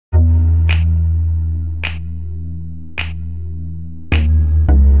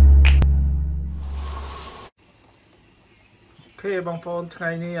Okay, bong ponថ្ងៃ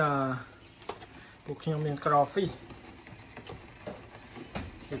នេះពួកខ្ញុំមាន crawfish.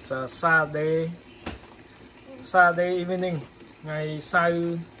 It's a Saturday evening ថ្ងៃសៅរ៍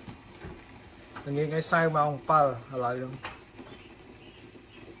ល្ងាចថ្ងៃសៅរ៍ម៉ោង 7 ឥឡូវ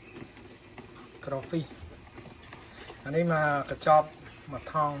crawfish អានេះមកកញ្ចប់មួយ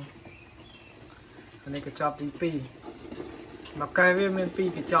ថងអានេះកញ្ចប់ទី 2 មកកែវាមាន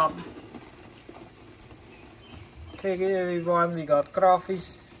 2 កញ្ចប់ Okay everyone, we got crawfish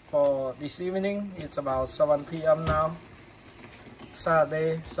for this evening. It's about 7 p.m. now.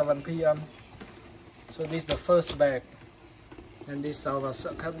 Saturday, 7 p.m. So this is the first bag. And this is our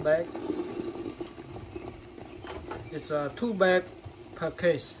second bag. It's a 2 bag per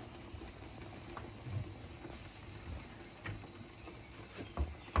case.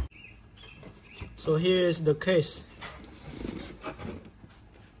 So here is the case.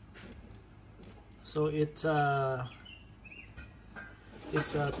 So it's a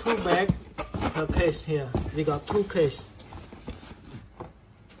 2 bag per case here. We got 2 case.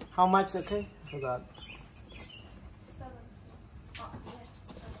 How much a case? I forgot.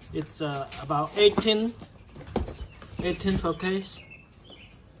 70. It's about 18 per case.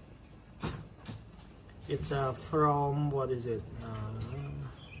 It's from what is it?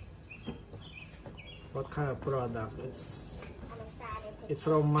 What kind of product? It's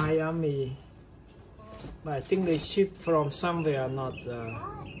from Miami. But I think they ship from somewhere, not the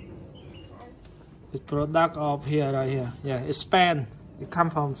product of here, right here. Yeah, it's Spain. It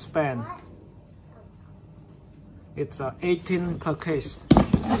comes from Spain. It's 18 per case.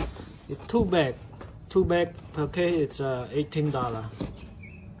 It's 2 bag. 2 bag per case. It's $18.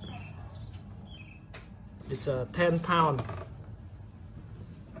 It's 10 pound.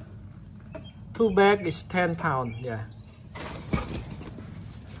 2 bag is 10 pound. Yeah.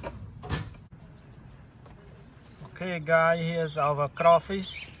 Okay guys, here's our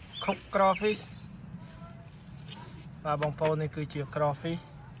crawfish, cooked crawfish. បាទបងប្អូននេះគឺជា crawfish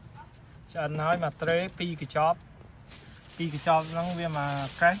ឆ្អិនហើយមួយត្រេ 2 កញ្ចប់ 2 កញ្ចប់ហ្នឹងវាមួយ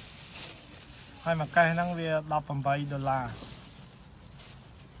កេសហើយមួយកេសហ្នឹងវា$18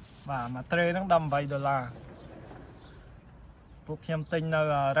 បាទមួយត្រេហ្នឹង$18 ពួកខ្ញុំទិញនៅ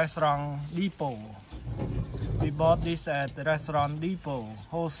restaurant Depot. We bought this at the restaurant Depot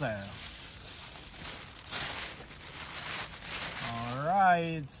wholesale.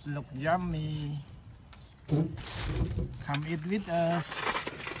 Alright, look yummy. Come eat with us.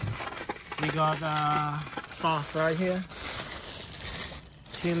 We got sauce right here,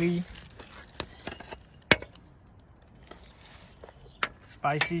 chili,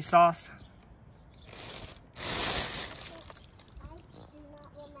 spicy sauce. I do not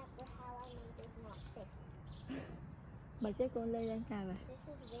remember how I made this not sticky. This is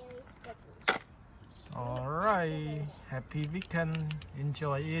very sticky. Alright, happy weekend.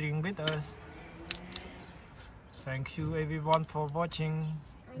 Enjoy eating with us. Thank you everyone for watching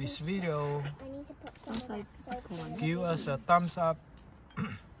this video. Give us a thumbs up,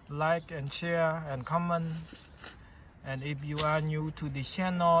 like and share and comment. And if you are new to the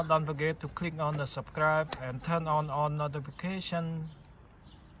channel, don't forget to click on the subscribe and turn on all notification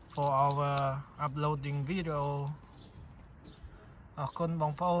for our uploading video. អរគុណប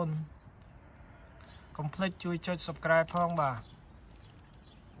ងប្អូន កុំភ្លេចជួយចុច subscribe ផងបាទ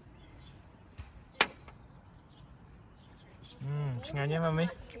ឆ្ងាញ់ទេម៉ាមី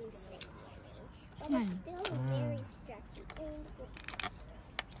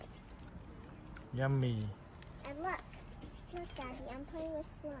Yummy. And look, Daddy, I'm playing with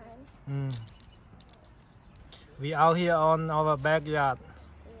slime. We out here on our backyard.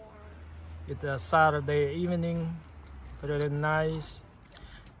 Yeah. It's a Saturday evening. Really nice.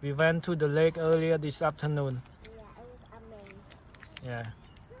 We went to the lake earlier this afternoon. Yeah, it was amazing. Yeah.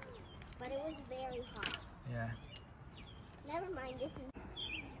 But it was very hot. Yeah. Never mind, this is...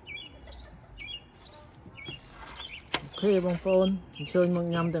 Okay បងប្អូនអញ្ជើញមក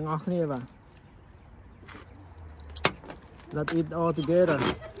ញ៉ាំទាំងអស់គ្នាបាទ Let's eat all together.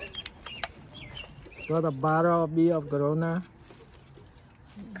 Got a bottle of beer of Corona.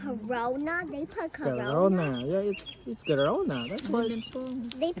 Corona? They put Corona? Corona. Yeah, it's Corona. That's why They that's put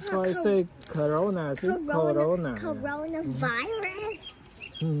why I say Corona. I say Corona. Coronavirus?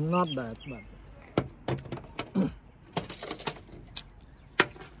 Not that, but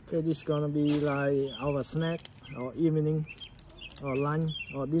okay, this is gonna be like our snack or evening or lunch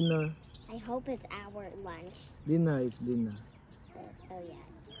or dinner. I hope it's our lunch. Dinner is dinner. Oh yeah.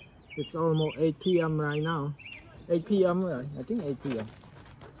 It's almost 8 p.m. right now. 8 p.m. right? I think 8 p.m.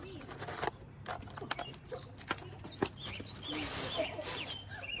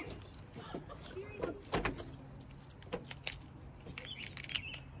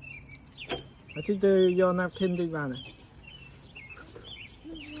 Chị chơi do napkin đi vào này.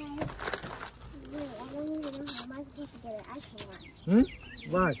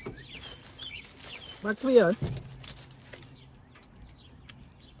 Why? Bắt clear.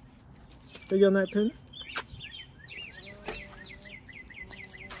 Chơi do napkin.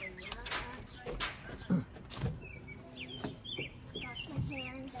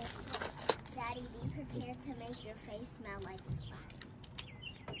 Daddy, be prepared to make your face smell like spot.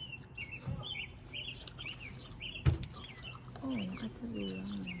 Oh, I tell you.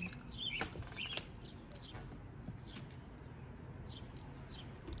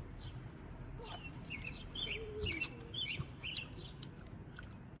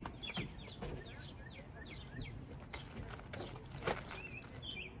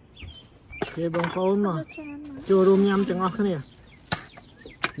 Kê bông phôn mà. Chua rùm nhâm chẳng ngọt thế này.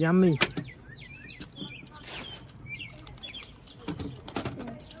 Yummy.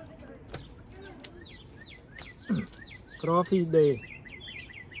 Crawfish day.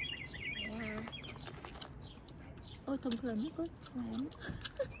 Yeah. Ôi thông thường nó có sáng.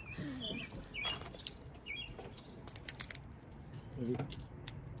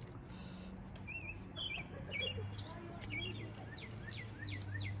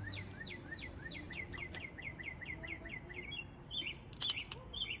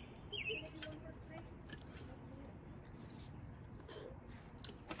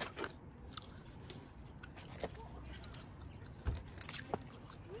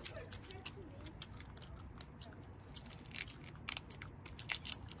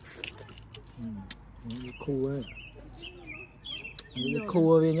 Khô ấy.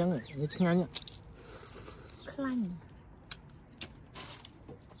 Khô về nhá, nó ngay nhá. Khăn.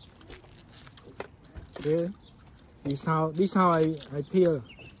 Okay. This how I peel.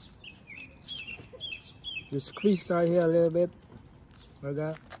 You squeeze right here a little bit, like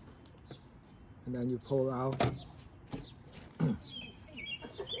that, and then you pull out.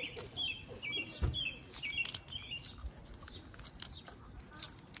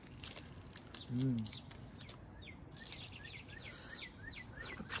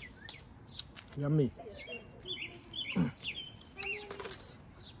 Yummy.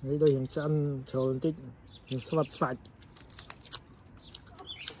 Đây đây hàng chân chờ tích sạch sạch.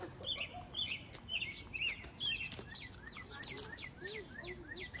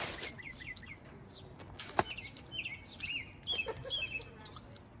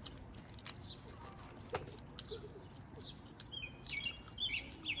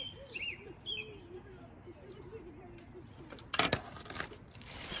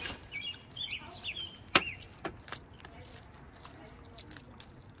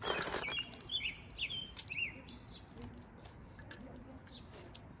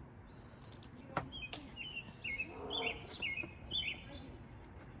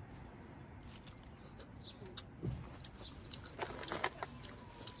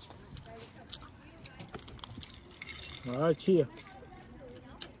 Rồi chia.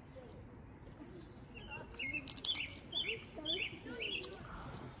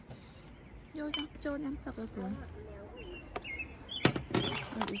 Vô trong cho em tập rồi cuốn.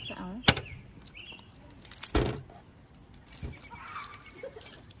 Rồi đi chảo.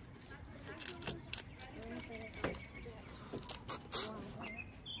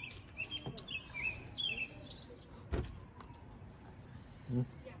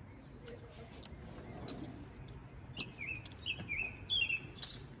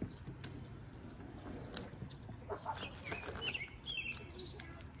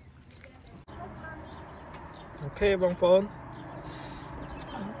 Ok bông phôn.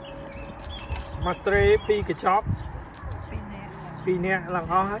 Mặt trê pi cái chóp. Pi nè lần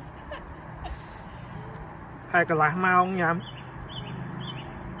ho hết. Hai cái lá mau nhắm.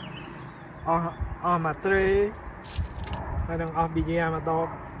 Mặt trê. Hai đằng bì mà to.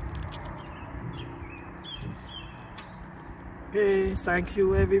 Okay, thank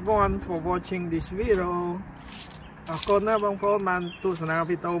you everyone for watching this video. Con na bông phôn man tu sana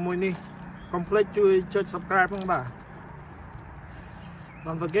video mùi ni. Complete chui subscribe không bà.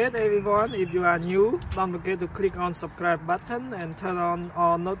 Don't forget everyone, if you are new, don't forget to click on subscribe button and turn on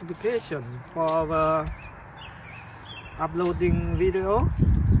all notification for our uploading video.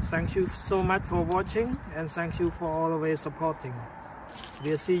 Thank you so much for watching and thank you for always supporting.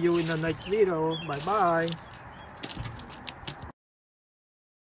 We'll see you in the next video. Bye bye.